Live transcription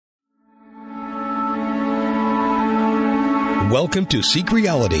Welcome to Seek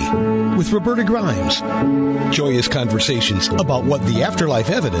Reality with Roberta Grimes. Joyous conversations about what the afterlife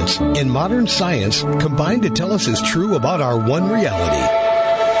evidence and modern science combine to tell us is true about our one reality.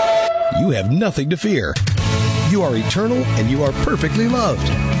 You have nothing to fear. You are eternal and you are perfectly loved.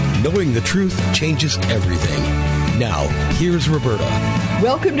 Knowing the truth changes everything. Now, here's Roberta.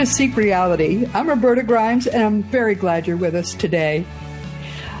 Welcome to Seek Reality. I'm Roberta Grimes, and I'm very glad you're with us today.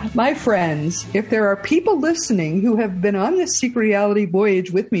 My friends, if there are people listening who have been on this Seek Reality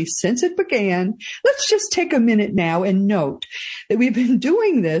voyage with me since it began, let's just take a minute now and note that we've been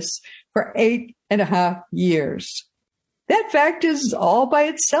doing this for 8.5 years. That fact is all by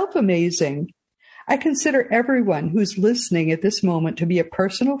itself amazing. I consider everyone who's listening at this moment to be a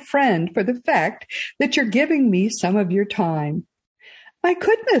personal friend for the fact that you're giving me some of your time. My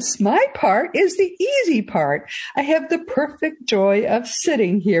goodness, my part is the easy part. I have the perfect joy of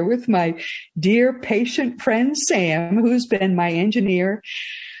sitting here with my dear patient friend Sam, who's been my engineer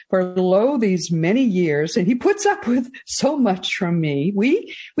for these many years, and he puts up with so much from me.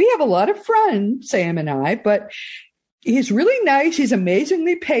 We have a lot of fun, Sam and I, but he's really nice. He's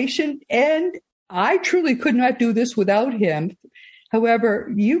amazingly patient, and I truly could not do this without him.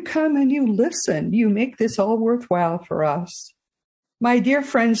 However, you come and you listen. You make this all worthwhile for us. My dear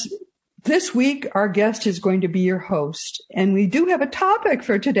friends, this week our guest is going to be your host, and we do have a topic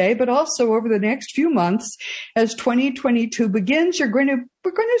for today, but also over the next few months, as 2022 begins, we're going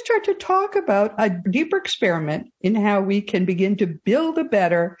to start to talk about a deeper experiment in how we can begin to build a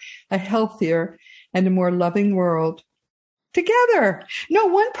better, a healthier, and a more loving world. Together. No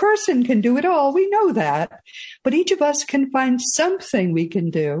one person can do it all. We know that. But each of us can find something we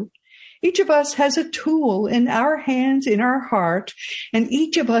can do. Each of us has a tool in our hands, in our heart, and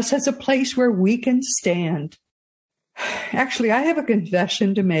each of us has a place where we can stand. Actually, I have a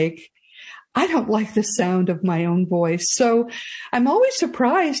confession to make. I don't like the sound of my own voice, so I'm always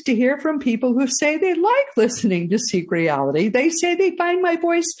surprised to hear from people who say they like listening to Seek Reality. They say they find my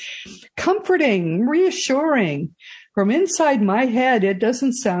voice comforting, reassuring. From inside my head, it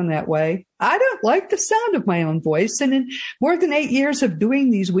doesn't sound that way. I don't like the sound of my own voice. And in more than 8 years of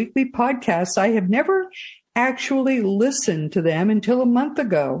doing these weekly podcasts, I have never actually listened to them until a month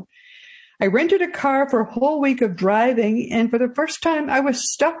ago. I rented a car for a whole week of driving, and for the first time, I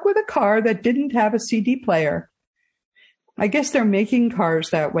was stuck with a car that didn't have a CD player. I guess they're making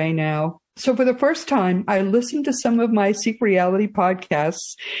cars that way now. So for the first time, I listened to some of my Seek Reality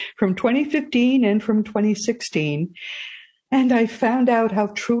podcasts from 2015 and from 2016, and I found out how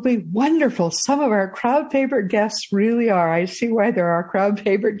truly wonderful some of our crowd favorite guests really are. I see why they're our crowd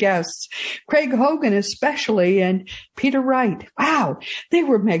favorite guests. Craig Hogan especially, and Peter Wright. Wow, they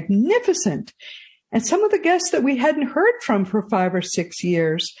were magnificent. And some of the guests that we hadn't heard from for 5 or 6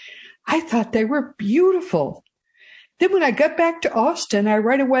 years, I thought they were beautiful. Then when I got back to Austin, I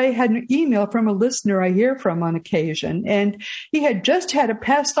right away had an email from a listener I hear from on occasion, and he had just had a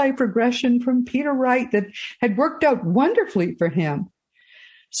past life regression from Peter Wright that had worked out wonderfully for him.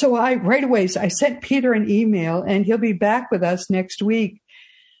 So I sent Peter an email, and he'll be back with us next week.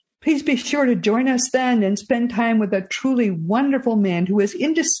 Please be sure to join us then and spend time with a truly wonderful man who is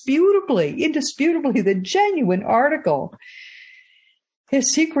indisputably the genuine article. His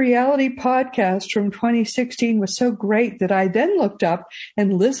Seek Reality podcast from 2016 was so great that I then looked up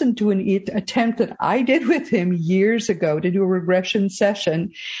and listened to an attempt that I did with him years ago to do a regression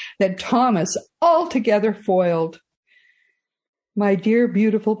session that Thomas altogether foiled. My dear,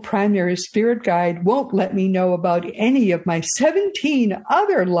 beautiful primary spirit guide won't let me know about any of my 17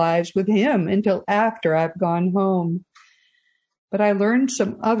 other lives with him until after I've gone home. But I learned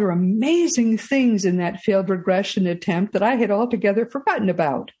some other amazing things in that failed regression attempt that I had altogether forgotten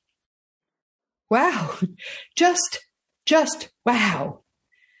about. Wow, just wow.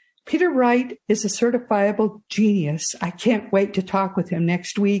 Peter Wright is a certifiable genius. I can't wait to talk with him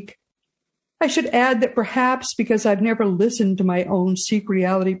next week. I should add that perhaps because I've never listened to my own Seek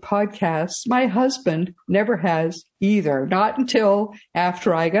Reality podcasts, my husband never has either, not until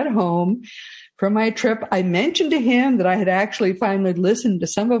after I got home from my trip. I mentioned to him that I had actually finally listened to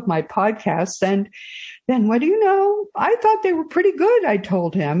some of my podcasts, and then what do you know? I thought they were pretty good, I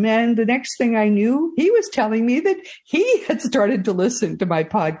told him. And the next thing I knew, he was telling me that he had started to listen to my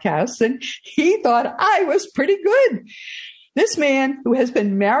podcasts, and he thought I was pretty good. This man, who has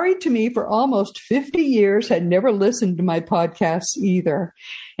been married to me for almost 50 years, had never listened to my podcasts either.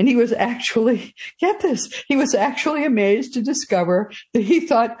 And he was actually, get this, he was actually amazed to discover that he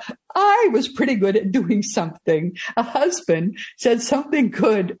thought I was pretty good at doing something. A husband said something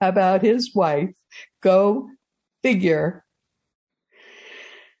good about his wife. Go figure.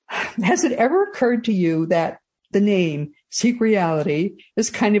 Has it ever occurred to you that the name Seek Reality is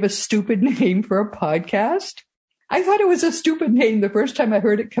kind of a stupid name for a podcast. I thought it was a stupid name the first time I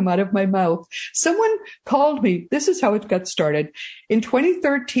heard it come out of my mouth. Someone called me. This is how it got started. In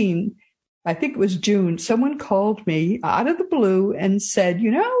 2013, I think it was June, someone called me out of the blue and said,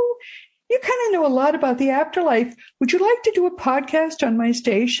 you kind of know a lot about the afterlife. Would you like to do a podcast on my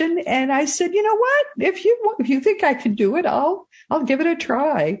station? And I said, you know what? If you think I can do it, I'll give it a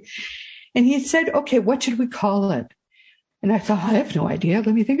try. And he said, okay, what should we call it? And I thought, I have no idea.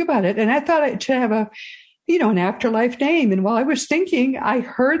 Let me think about it. And I thought it should have an afterlife name. And while I was thinking, I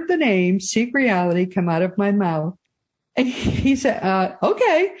heard the name Seek Reality come out of my mouth. And he said,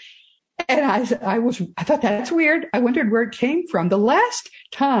 okay. And I thought that's weird. I wondered where it came from. Before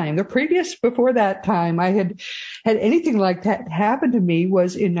that time I had anything like that happen to me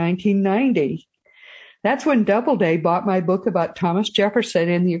was in 1990. That's when Doubleday bought my book about Thomas Jefferson,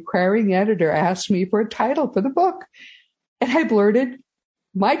 and the acquiring editor asked me for a title for the book. And I blurted,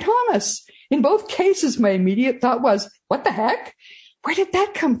 My Thomas. In both cases, my immediate thought was, what the heck? Where did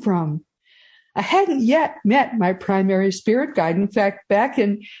that come from? I hadn't yet met my primary spirit guide. In fact, back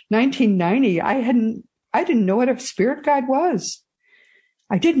in 1990, I didn't know what a spirit guide was.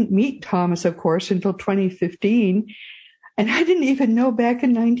 I didn't meet Thomas, of course, until 2015. And I didn't even know back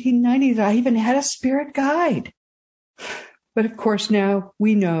in 1990 that I even had a spirit guide. But of course, now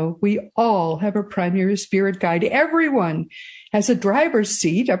we know we all have a primary spirit guide. Everyone has a driver's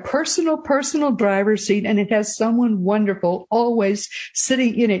seat, a personal driver's seat, and it has someone wonderful always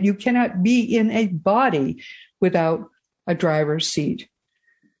sitting in it. You cannot be in a body without a driver's seat.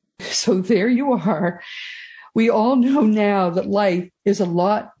 So there you are. We all know now that life is a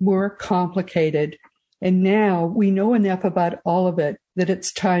lot more complicated. And now we know enough about all of it that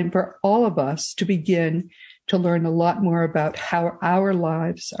it's time for all of us to begin to learn a lot more about how our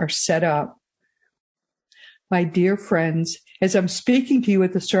lives are set up. My dear friends, as I'm speaking to you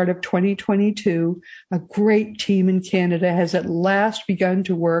at the start of 2022, a great team in Canada has at last begun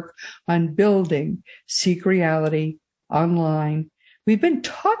to work on building Seek Reality online. We've been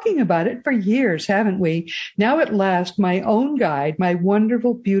talking about it for years, haven't we? Now at last, my own guide, my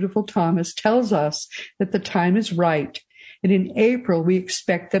wonderful, beautiful Thomas, tells us that the time is right. And in April, we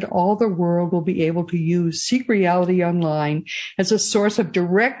expect that all the world will be able to use Seek Reality Online as a source of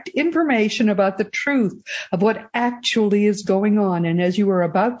direct information about the truth of what actually is going on. And as you are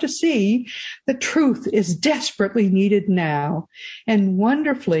about to see, the truth is desperately needed now. And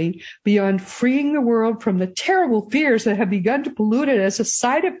wonderfully, beyond freeing the world from the terrible fears that have begun to pollute it as a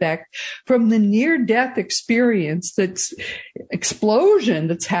side effect from the near-death experience, that's explosion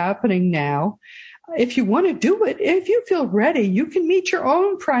that's happening now, if you want to do it, if you feel ready, you can meet your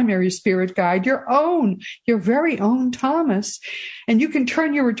own primary spirit guide, your very own Thomas, and you can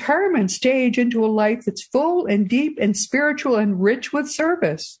turn your retirement stage into a life that's full and deep and spiritual and rich with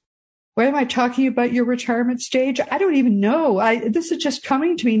service. Why am I talking about your retirement stage? I don't even know. This is just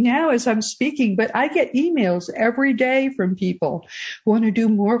coming to me now as I'm speaking, but I get emails every day from people who want to do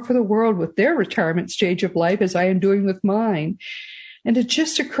more for the world with their retirement stage of life as I am doing with mine. And it's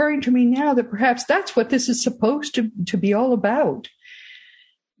just occurring to me now that perhaps that's what this is supposed to be all about.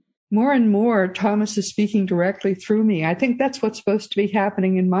 More and more, Thomas is speaking directly through me. I think that's what's supposed to be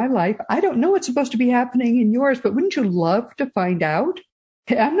happening in my life. I don't know what's supposed to be happening in yours, but wouldn't you love to find out?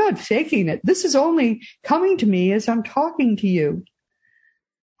 I'm not faking it. This is only coming to me as I'm talking to you.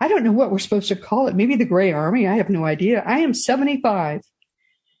 I don't know what we're supposed to call it. Maybe the Gray Army. I have no idea. I am 75.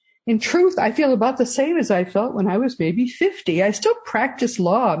 In truth, I feel about the same as I felt when I was maybe 50. I still practice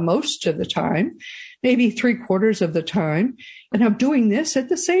law most of the time, maybe 3/4 of the time, and I'm doing this at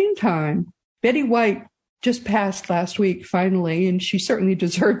the same time. Betty White just passed last week, finally, and she certainly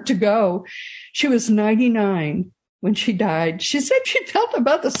deserved to go. She was 99 when she died. She said she felt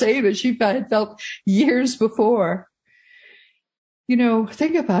about the same as she had felt years before.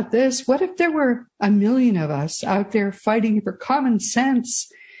 Think about this. What if there were 1 million of us out there fighting for common sense?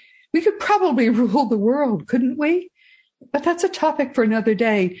 We could probably rule the world, couldn't we? But that's a topic for another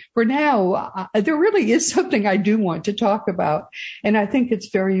day. For now, there really is something I do want to talk about, and I think it's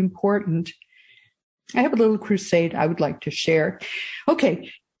very important. I have a little crusade I would like to share.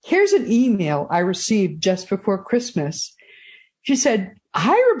 Okay, here's an email I received just before Christmas. She said,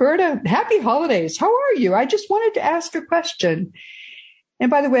 "Hi, Roberta. Happy holidays. How are you? I just wanted to ask a question." And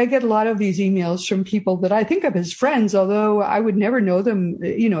by the way, I get a lot of these emails from people that I think of as friends, although I would never know them,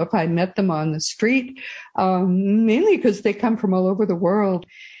 if I met them on the street, mainly because they come from all over the world.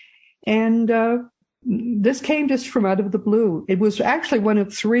 And this came just from out of the blue. It was actually one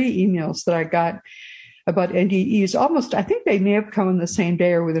of 3 emails that I got about NDEs. I think they may have come on the same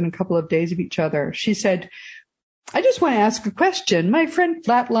day or within a couple of days of each other. She said, I just want to ask a question. My friend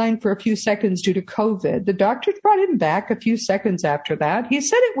flatlined for a few seconds due to COVID. The doctors brought him back a few seconds after that. He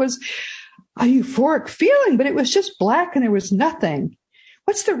said it was a euphoric feeling, but it was just black and there was nothing.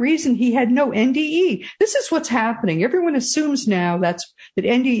 What's the reason he had no NDE? This is what's happening. Everyone assumes now that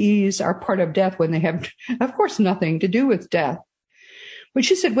NDEs are part of death when they have, of course, nothing to do with death. But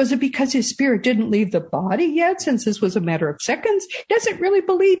she said, was it because his spirit didn't leave the body yet, since this was a matter of seconds? He doesn't really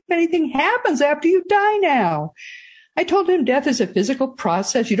believe anything happens after you die now. I told him death is a physical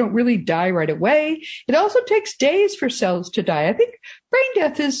process. You don't really die right away. It also takes days for cells to die. I think brain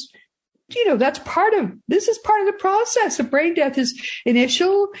death is, this is part of the process. The brain death is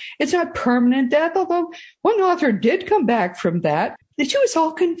initial. It's not permanent death, although one author did come back from that. She was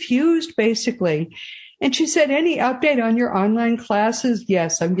all confused, basically. And she said, any update on your online classes?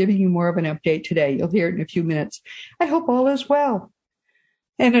 Yes, I'm giving you more of an update today. You'll hear it in a few minutes. I hope all is well.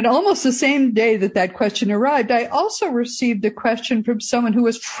 And at almost the same day that question arrived, I also received a question from someone who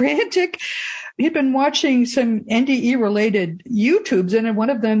was frantic. He'd been watching some NDE-related YouTubes, and in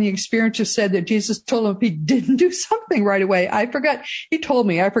one of them, the experiencer said that Jesus told him if he didn't do something right away. He told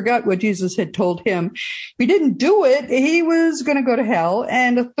me, I forgot what Jesus had told him. If he didn't do it, he was going to go to hell.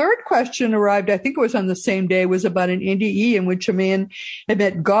 And a third question arrived, I think it was on the same day, was about an NDE in which a man had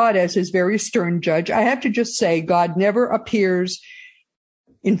met God as his very stern judge. I have to just say, God never appears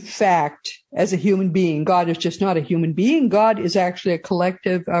in fact, as a human being. God is just not a human being. God is actually a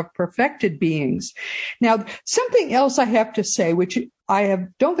collective of perfected beings. Now, something else I have to say, which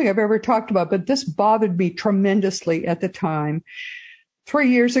don't think I've ever talked about, but this bothered me tremendously at the time. 3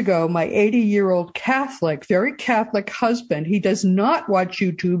 years ago, my 80-year-old very Catholic husband, he does not watch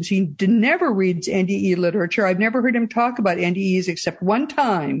YouTubes. He never reads NDE literature. I've never heard him talk about NDEs except one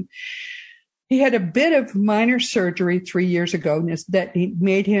time. He had a bit of minor surgery 3 years ago that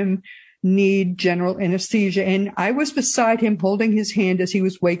made him need general anesthesia. And I was beside him holding his hand as he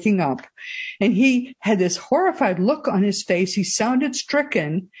was waking up. And he had this horrified look on his face. He sounded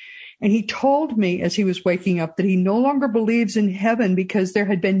stricken. And he told me as he was waking up that he no longer believes in heaven because there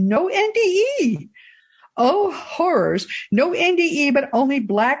had been no NDE. Oh, horrors. No NDE, but only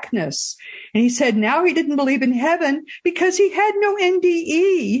blackness. And he said now he didn't believe in heaven because he had no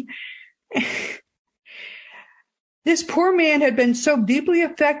NDE. This poor man had been so deeply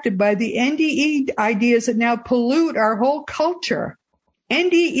affected by the NDE ideas that now pollute our whole culture.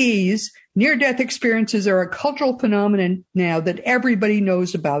 NDEs, near-death experiences, are a cultural phenomenon now that everybody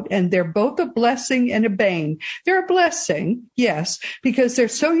knows about, and they're both a blessing and a bane. They're a blessing, yes, because they're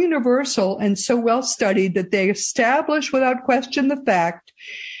so universal and so well studied that they establish without question the fact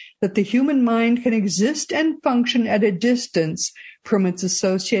that the human mind can exist and function at a distance from its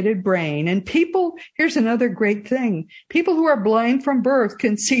associated brain. And here's another great thing. People who are blind from birth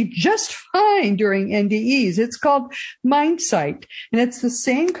can see just fine during NDEs. It's called mind sight. And it's the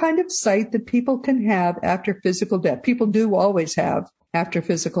same kind of sight that people can have after physical death. People do always have after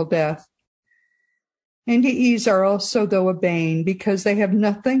physical death. NDEs are also, though, a bane because they have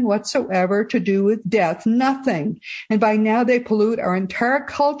nothing whatsoever to do with death, nothing. And by now they pollute our entire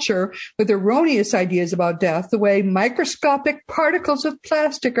culture with erroneous ideas about death, the way microscopic particles of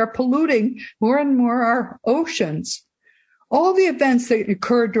plastic are polluting more and more our oceans. All the events that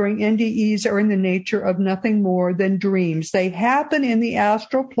occur during NDEs are in the nature of nothing more than dreams. They happen in the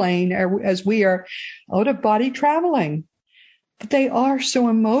astral plane as we are out of body traveling. But they are so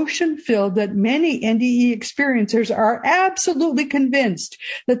emotion-filled that many NDE experiencers are absolutely convinced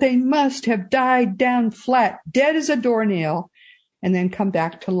that they must have died down flat, dead as a doornail, and then come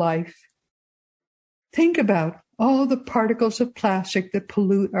back to life. Think about all the particles of plastic that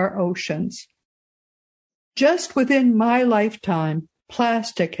pollute our oceans. Just within my lifetime,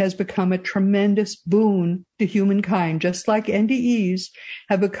 plastic has become a tremendous boon to humankind, just like NDEs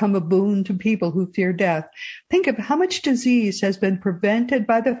have become a boon to people who fear death. Think of how much disease has been prevented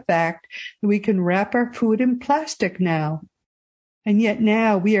by the fact that we can wrap our food in plastic now. And yet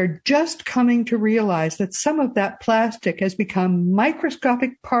now we are just coming to realize that some of that plastic has become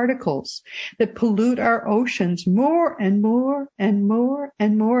microscopic particles that pollute our oceans more and more and more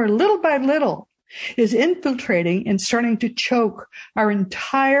and more, little by little. Is infiltrating and starting to choke our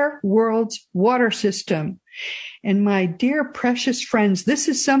entire world's water system. And my dear precious friends, this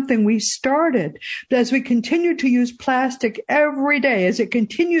is something we started. But as we continue to use plastic every day, as it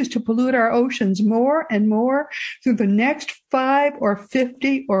continues to pollute our oceans more and more through the next 5 or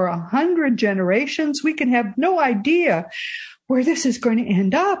 50 or 100 generations, we can have no idea where this is going to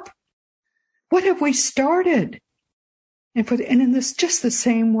end up. What have we started? And in this just the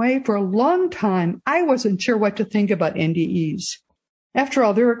same way, for a long time, I wasn't sure what to think about NDEs. After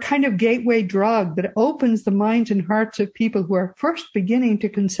all, they're a kind of gateway drug that opens the minds and hearts of people who are first beginning to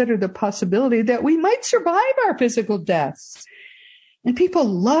consider the possibility that we might survive our physical deaths. And people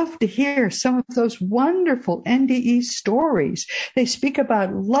love to hear some of those wonderful NDE stories. They speak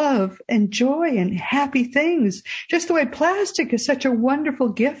about love and joy and happy things, just the way plastic is such a wonderful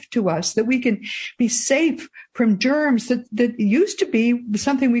gift to us, that we can be safe from germs that used to be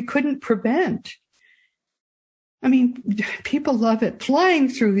something we couldn't prevent. I mean, people love it. Flying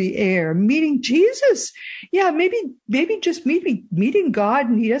through the air, meeting Jesus. Yeah, maybe just meeting God,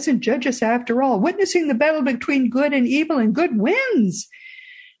 and he doesn't judge us after all. Witnessing the battle between good and evil, and good wins.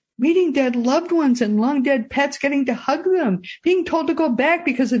 Meeting dead loved ones and long dead pets, getting to hug them. Being told to go back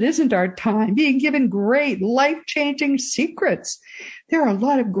because it isn't our time. Being given great life-changing secrets. There are a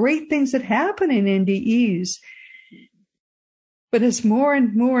lot of great things that happen in NDEs. But as more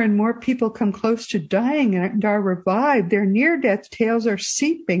and more people come close to dying and are revived, their near-death tales are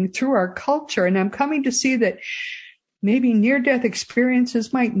seeping through our culture. And I'm coming to see that maybe near-death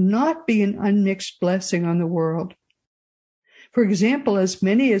experiences might not be an unmixed blessing on the world. For example, as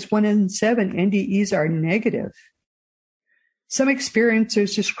many as 1 in 7 NDEs are negative. Some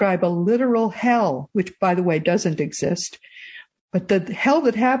experiencers describe a literal hell, which, by the way, doesn't exist. But the hell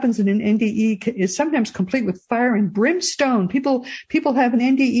that happens in an NDE is sometimes complete with fire and brimstone. People have an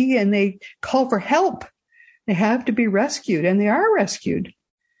NDE and they call for help. They have to be rescued, and they are rescued.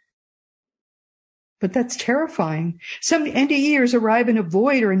 But that's terrifying. Some NDEers arrive in a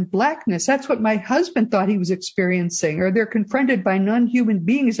void or in blackness. That's what my husband thought he was experiencing. Or they're confronted by non-human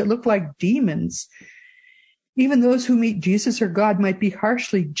beings that look like demons. Even those who meet Jesus or God might be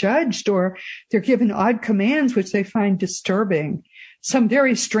harshly judged, or they're given odd commands which they find disturbing. Some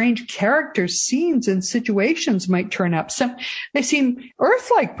very strange characters, scenes, and situations might turn up. They seem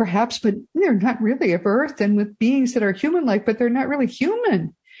Earth-like perhaps, but they're not really of Earth, and with beings that are human-like, but they're not really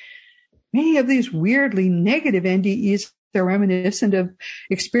human. Many of these weirdly negative NDEs are reminiscent of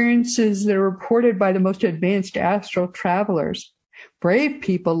experiences that are reported by the most advanced astral travelers. Brave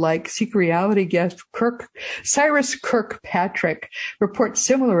people like Seek Reality guest Cyrus Kirkpatrick report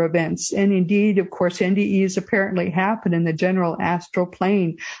similar events. And indeed, of course, NDEs apparently happen in the general astral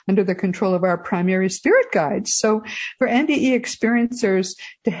plane under the control of our primary spirit guides. So for NDE experiencers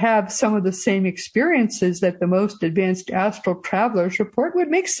to have some of the same experiences that the most advanced astral travelers report would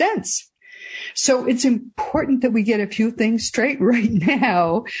make sense. So it's important that we get a few things straight right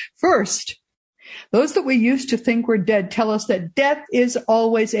now. First, those that we used to think were dead tell us that death is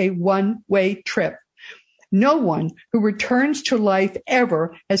always a one-way trip. No one who returns to life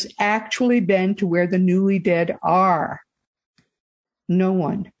ever has actually been to where the newly dead are. No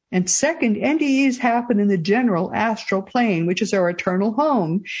one. And second, NDEs happen in the general astral plane, which is our eternal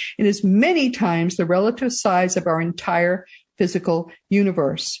home, and is many times the relative size of our entire physical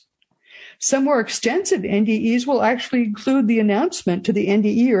universe. Some more extensive NDEs will actually include the announcement to the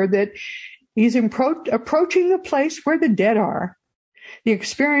NDEer that he's approaching the place where the dead are. The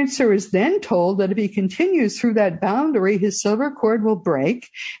experiencer is then told that if he continues through that boundary, his silver cord will break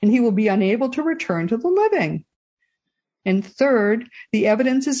and he will be unable to return to the living. And third, the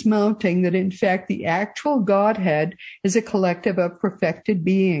evidence is mounting that in fact the actual Godhead is a collective of perfected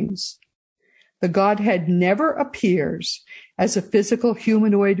beings. The Godhead never appears as a physical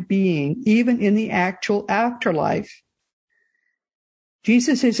humanoid being, even in the actual afterlife.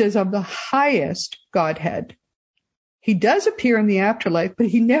 Jesus is of the highest Godhead. He does appear in the afterlife, but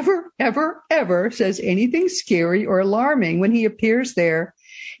he never, ever, ever says anything scary or alarming. When he appears there,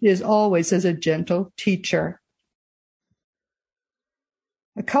 it is always as a gentle teacher.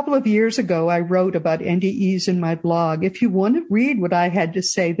 A couple of years ago, I wrote about NDEs in my blog. If you want to read what I had to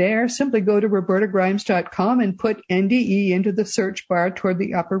say there, simply go to robertagrimes.com and put NDE into the search bar toward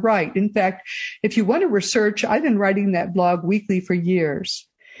the upper right. In fact, if you want to research, I've been writing that blog weekly for years.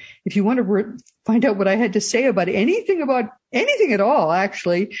 If you want to find out what I had to say about anything at all,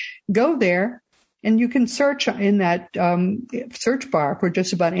 actually, go there and you can search in that search bar for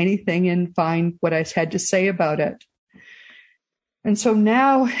just about anything and find what I had to say about it. And so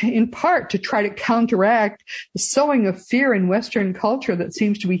now, in part, to try to counteract the sowing of fear in Western culture that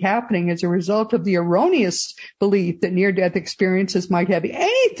seems to be happening as a result of the erroneous belief that near-death experiences might have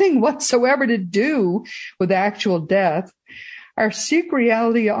anything whatsoever to do with actual death, our Seek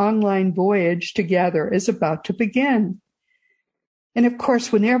Reality online voyage together is about to begin. And of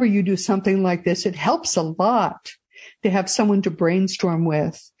course, whenever you do something like this, it helps a lot to have someone to brainstorm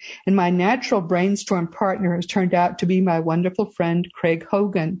with. And my natural brainstorm partner has turned out to be my wonderful friend, Craig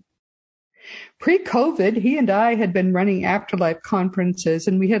Hogan. Pre-COVID, he and I had been running afterlife conferences,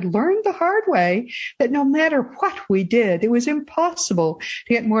 and we had learned the hard way that no matter what we did, it was impossible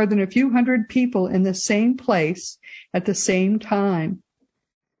to get more than a few hundred people in the same place at the same time.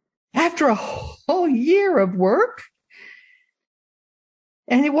 After a whole year of work,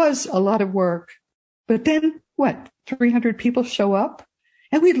 and it was a lot of work, but then 300 people show up?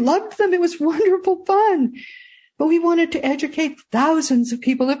 And we loved them. It was wonderful fun. But we wanted to educate thousands of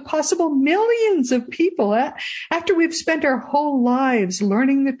people, if possible, millions of people. After we've spent our whole lives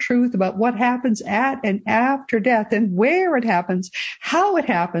learning the truth about what happens at and after death and where it happens, how it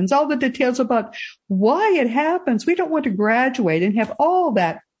happens, all the details about why it happens, we don't want to graduate and have all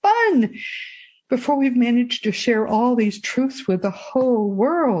that fun before we've managed to share all these truths with the whole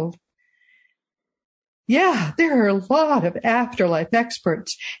world. Yeah, there are a lot of afterlife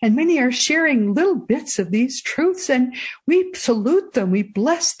experts, and many are sharing little bits of these truths, and we salute them, we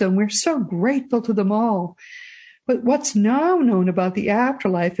bless them, we're so grateful to them all. But what's now known about the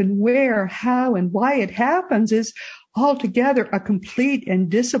afterlife and where, how, and why it happens is altogether a complete and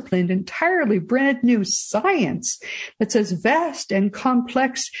disciplined, entirely brand new science that's as vast and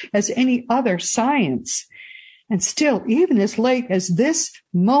complex as any other science. And still, even as late as this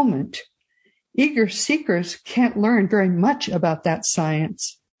moment, eager seekers can't learn very much about that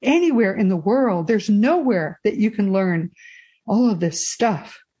science. Anywhere in the world, there's nowhere that you can learn all of this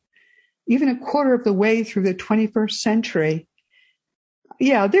stuff. Even a quarter of the way through the 21st century.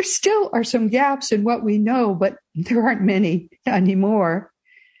 Yeah, there still are some gaps in what we know, but there aren't many anymore.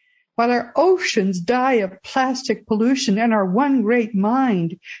 While our oceans die of plastic pollution and our one great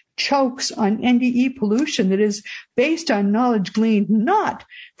mind chokes on NDE pollution that is based on knowledge gleaned not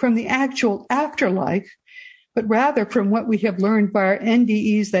from the actual afterlife, but rather from what we have learned by our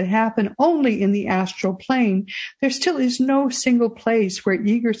NDEs that happen only in the astral plane, there still is no single place where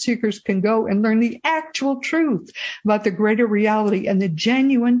eager seekers can go and learn the actual truth about the greater reality and the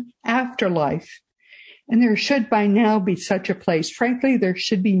genuine afterlife. And there should by now be such a place. Frankly, there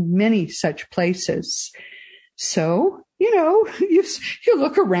should be many such places. So, you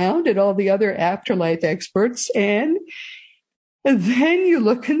look around at all the other afterlife experts, and then you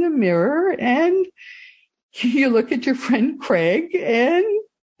look in the mirror and you look at your friend Craig, and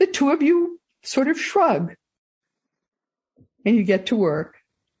the two of you sort of shrug and you get to work.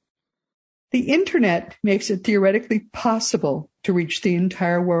 The internet makes it theoretically possible to reach the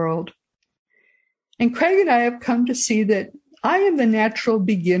entire world. And Craig and I have come to see that I am the natural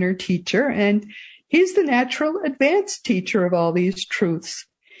beginner teacher and he's the natural advanced teacher of all these truths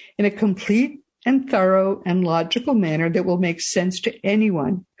in a complete and thorough and logical manner that will make sense to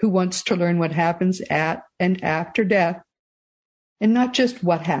anyone who wants to learn what happens at and after death. And not just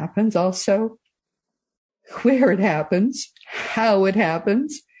what happens, also where it happens, how it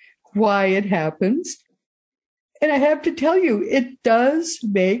happens, why it happens. And I have to tell you, it does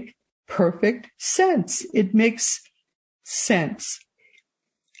make perfect sense. It makes sense.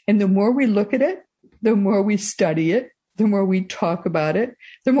 And the more we look at it, the more we study it, the more we talk about it,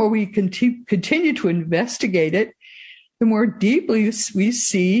 the more we continue to investigate it, the more deeply we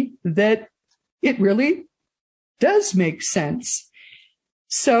see that it really does make sense.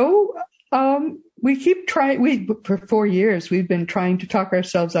 So we keep trying. For 4 years, we've been trying to talk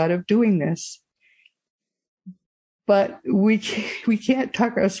ourselves out of doing this. But we can't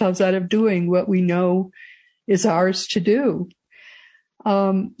talk ourselves out of doing what we know is ours to do.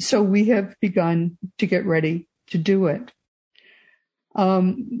 So we have begun to get ready to do it.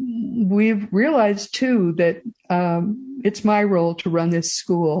 We've realized, too, that it's my role to run this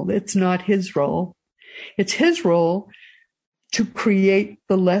school. It's not his role. It's his role to create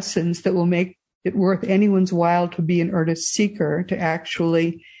the lessons that will make it worth anyone's while to be an earnest seeker, to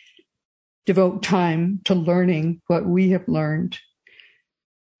actually devote time to learning what we have learned.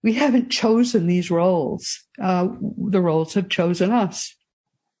 We haven't chosen these roles. The roles have chosen us.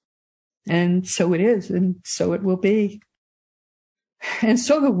 And so it is, and so it will be. And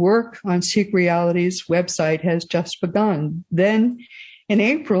so the work on Seek Reality's website has just begun. Then in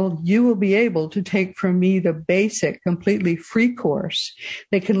April, you will be able to take from me the basic, completely free course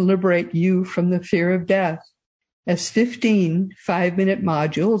that can liberate you from the fear of death as 15 5-minute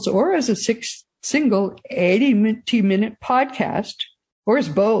modules, or as a single 80-minute podcast, or as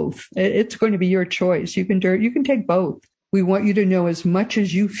both. It's going to be your choice. You can take both. We want you to know as much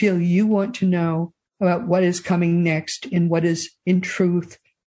as you feel you want to know about what is coming next and what is, in truth,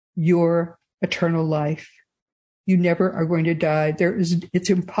 your eternal life. You never are going to die. It's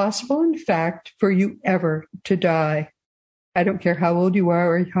impossible, in fact, for you ever to die. I don't care how old you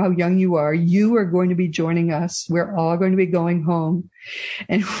are or how young you are going to be joining us. We're all going to be going home,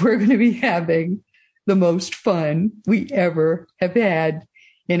 and we're going to be having the most fun we ever have had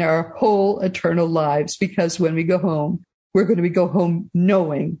in our whole eternal lives, because when we go home, we're going to go home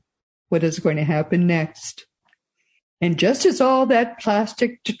knowing what is going to happen next. And just as all that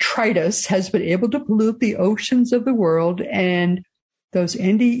plastic detritus has been able to pollute the oceans of the world, and those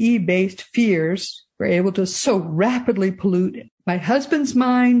NDE-based fears were able to so rapidly pollute my husband's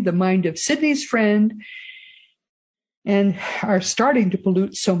mind, the mind of Sydney's friend, and are starting to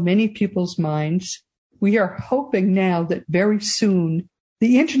pollute so many people's minds, we are hoping now that very soon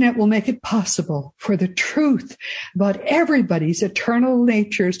the internet will make it possible for the truth about everybody's eternal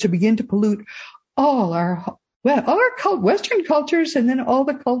natures to begin to pollute all our Western cultures and then all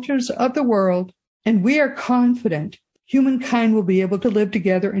the cultures of the world. And we are confident humankind will be able to live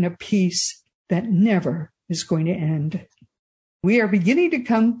together in a peace that never is going to end. We are beginning to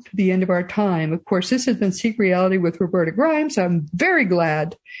come to the end of our time. Of course, this has been Seek Reality with Roberta Grimes. I'm very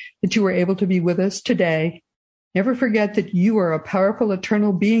glad that you were able to be with us today. Never forget that you are a powerful,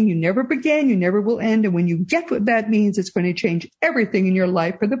 eternal being. You never began, you never will end. And when you get what that means, it's going to change everything in your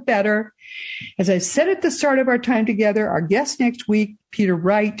life for the better. As I said at the start of our time together, our guest next week, Peter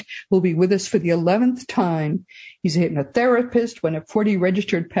Wright, will be with us for the 11th time. He's a hypnotherapist, one of 40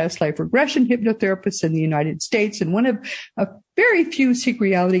 registered past life regression hypnotherapists in the United States, and one of a very few Seek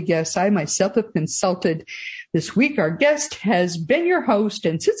Reality guests I myself have consulted. This week, our guest has been your host,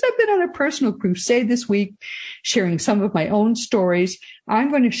 and since I've been on a personal crusade this week, sharing some of my own stories, I'm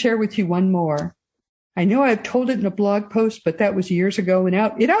going to share with you one more. I know I've told it in a blog post, but that was years ago, and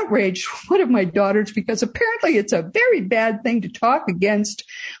it outraged one of my daughters because apparently it's a very bad thing to talk against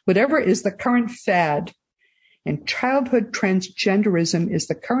whatever is the current fad. And childhood transgenderism is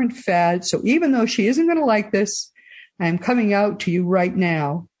the current fad. So even though she isn't going to like this, I'm coming out to you right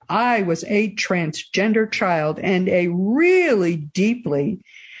now. I was a transgender child, and a really deeply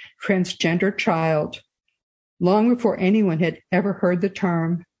transgender child, long before anyone had ever heard the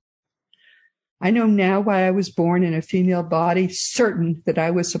term. I know now why I was born in a female body, certain that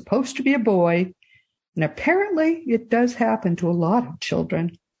I was supposed to be a boy, and apparently it does happen to a lot of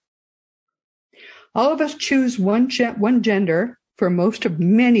children. All of us choose one gender for most of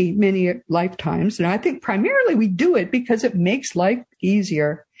many lifetimes, and I think primarily we do it because it makes life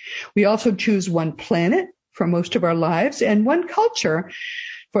easier. We also choose one planet for most of our lives and one culture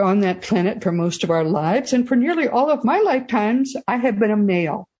on that planet for most of our lives. And for nearly all of my lifetimes, I have been a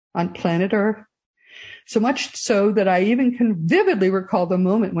male on planet Earth. So much so that I even can vividly recall the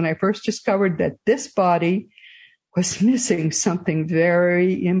moment when I first discovered that this body was missing something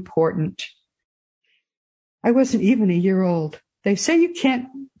very important. I wasn't even a year old. They say you can't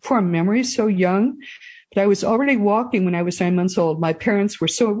form memories so young, but I was already walking when I was 9 months old. My parents were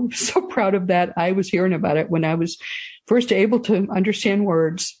so proud of that. I was hearing about it when I was first able to understand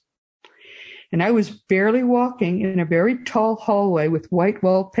words. And I was barely walking in a very tall hallway with white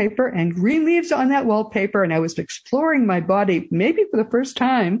wallpaper and green leaves on that wallpaper. And I was exploring my body, maybe for the first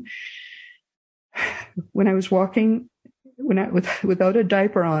time, when I was walking without a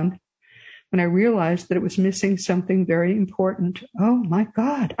diaper on, when I realized that it was missing something very important. Oh my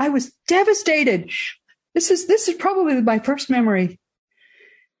God, I was devastated. This is probably my first memory.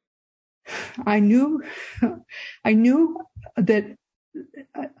 I knew that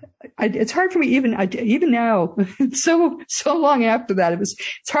it's hard for me even now, so long after that,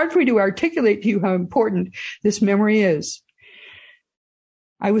 it's hard for me to articulate to you how important this memory is.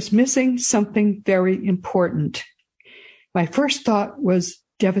 I was missing something very important. My first thought was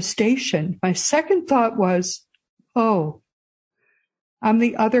devastation. My second thought was, oh, I'm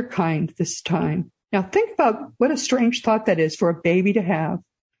the other kind this time. Now think about what a strange thought that is for a baby to have.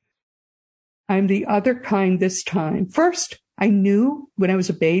 I'm the other kind this time. First, I knew when I was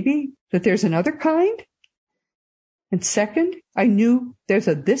a baby that there's another kind. And second, I knew there's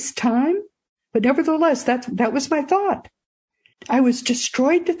a this time. But nevertheless, that was my thought. I was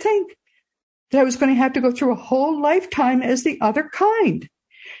destroyed to think that I was going to have to go through a whole lifetime as the other kind.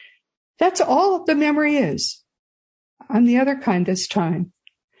 That's all the memory is. I'm the other kind this time.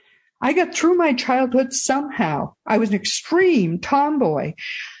 I got through my childhood somehow. I was an extreme tomboy.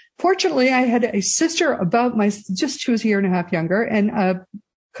 Fortunately, I had a sister she was a year and a half younger, and a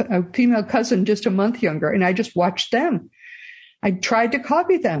female cousin just a month younger, and I just watched them. I tried to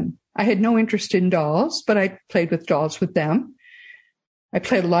copy them. I had no interest in dolls, but I played with dolls with them. I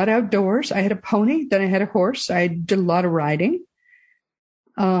played a lot outdoors. I had a pony, then I had a horse. I did a lot of riding.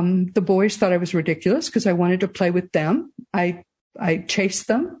 The boys thought I was ridiculous because I wanted to play with them. I chased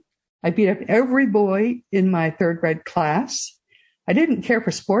them. I beat up every boy in my third grade class. I didn't care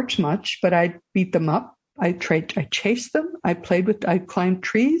for sports much, but I beat them up. I chased them. I climbed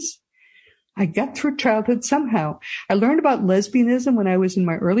trees. I got through childhood somehow. I learned about lesbianism when I was in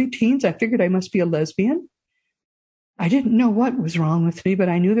my early teens. I figured I must be a lesbian. I didn't know what was wrong with me, but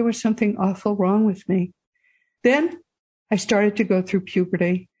I knew there was something awful wrong with me. Then I started to go through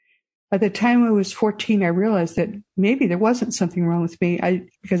puberty. By the time I was 14, I realized that maybe there wasn't something wrong with me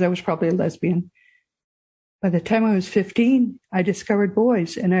because I was probably a lesbian. By the time I was 15, I discovered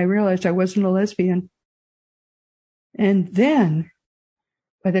boys, and I realized I wasn't a lesbian. And then,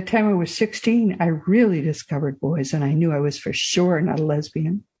 by the time I was 16, I really discovered boys, and I knew I was for sure not a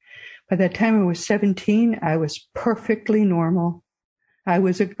lesbian. By the time I was 17, I was perfectly normal. I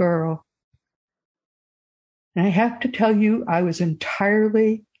was a girl. And I have to tell you, I was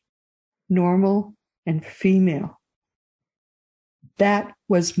entirely normal and female. That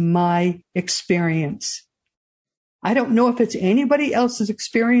was my experience. I don't know if it's anybody else's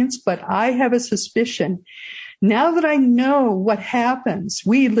experience, but I have a suspicion. Now that I know what happens,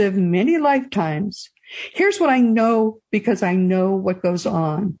 we live many lifetimes. Here's what I know because I know what goes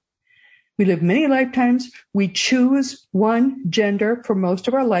on. We live many lifetimes. We choose one gender for most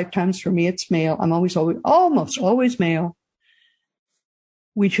of our lifetimes. For me, it's male. I'm almost always male.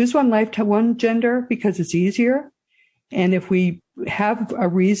 We choose one gender because it's easier. And if we have a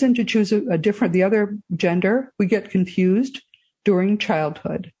reason to choose the other gender, we get confused during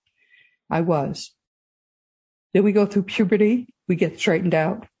childhood. I was. Then we go through puberty. We get straightened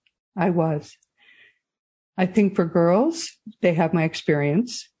out. I was. I think for girls, they have my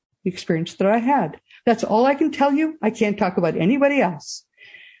experience, the experience that I had. That's all I can tell you. I can't talk about anybody else.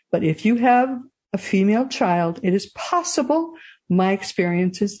 But if you have a female child, it is possible my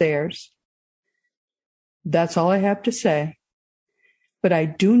experience is theirs. That's all I have to say. But I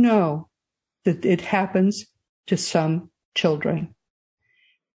do know that it happens to some children.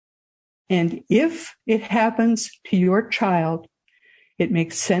 And if it happens to your child, it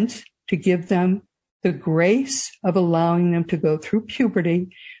makes sense to give them the grace of allowing them to go through puberty,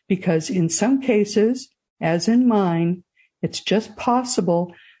 because in some cases, as in mine, it's just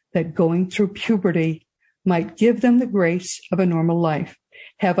possible that going through puberty might give them the grace of a normal life.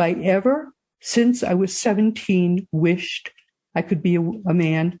 Have I ever, since I was 17, wished I could be a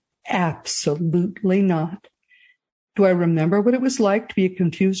man? Absolutely not. Do I remember what it was like to be a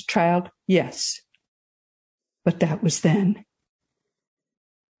confused child? Yes. But that was then.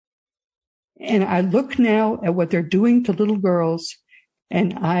 And I look now at what they're doing to little girls,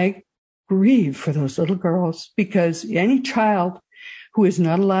 and I grieve for those little girls, because any child who is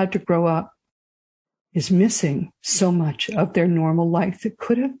not allowed to grow up is missing so much of their normal life that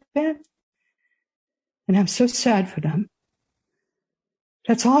could have been. And I'm so sad for them.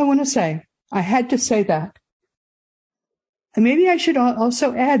 That's all I want to say. I had to say that. And maybe I should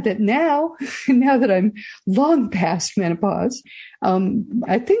also add that now that I'm long past menopause,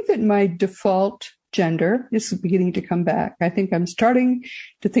 I think that my default gender is beginning to come back. I think I'm starting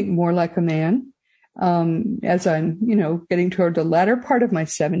to think more like a man, as I'm, getting toward the latter part of my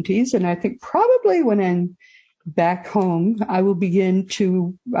 70s. And I think probably when I'm back home,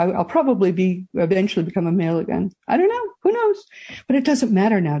 I'll probably eventually become a male again. I don't know. Who knows? But it doesn't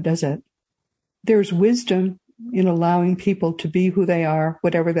matter now, does it? There's wisdom in allowing people to be who they are,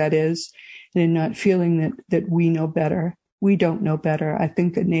 whatever that is, and in not feeling that we know better. We don't know better. I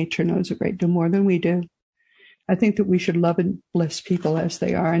think that nature knows a great deal more than we do. I think that we should love and bless people as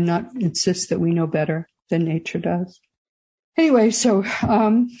they are and not insist that we know better than nature does. Anyway, so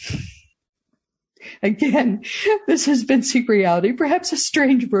again, this has been Seek Reality, perhaps a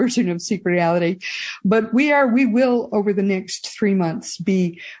strange version of Seek Reality, but we will over the next 3 months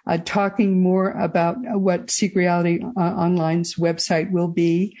be talking more about what Seek Reality Online's website will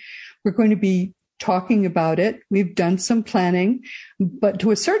be. We're going to be talking about it. We've done some planning, but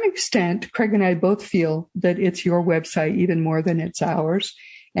to a certain extent, Craig and I both feel that it's your website even more than it's ours,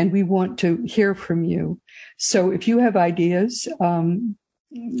 and we want to hear from you. So if you have ideas,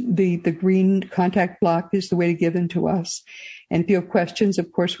 the green contact block is the way to give them to us. And if you have questions,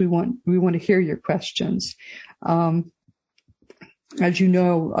 of course, we want to hear your questions. As you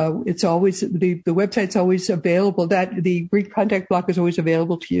know, it's always the website's always available. That the green contact block is always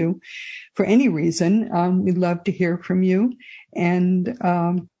available to you for any reason. We'd love to hear from you, and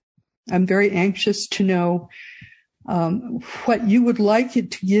I'm very anxious to know what you would like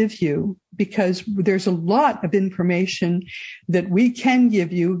it to give you, because there's a lot of information that we can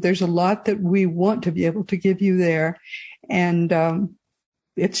give you. There's a lot that we want to be able to give you there. And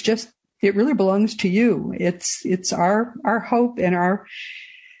it really belongs to you. It's our hope and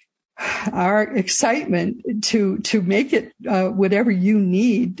our excitement to make it whatever you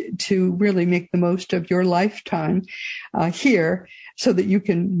need to really make the most of your lifetime here, so that you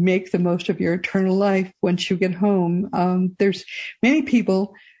can make the most of your eternal life once you get home. There's many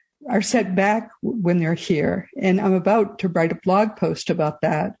people are set back when they're here, and I'm about to write a blog post about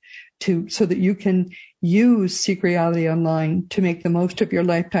that so that you can use Seek Reality Online to make the most of your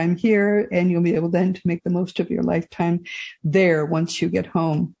lifetime here, and you'll be able then to make the most of your lifetime there once you get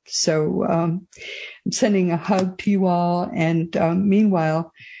home. So I'm sending a hug to you all, and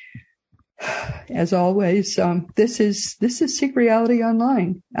meanwhile, as always, this is Seek Reality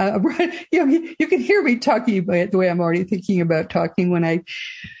Online. You can hear me talking about it the way I'm already thinking about talking when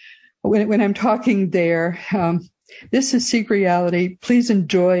I'm talking there. This is Seek Reality. Please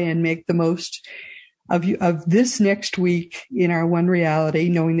enjoy and make the most of this next week in our one reality,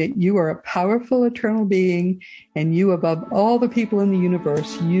 knowing that you are a powerful eternal being, and you, above all the people in the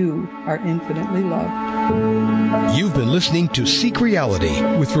universe, you are infinitely loved. You've been listening to Seek Reality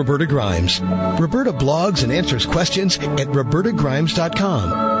with Roberta Grimes. Roberta blogs and answers questions at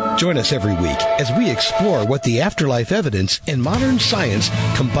robertagrimes.com. Join us every week as we explore what the afterlife evidence and modern science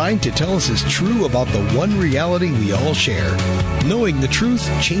combine to tell us is true about the one reality we all share. Knowing the truth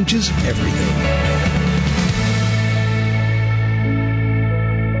changes everything.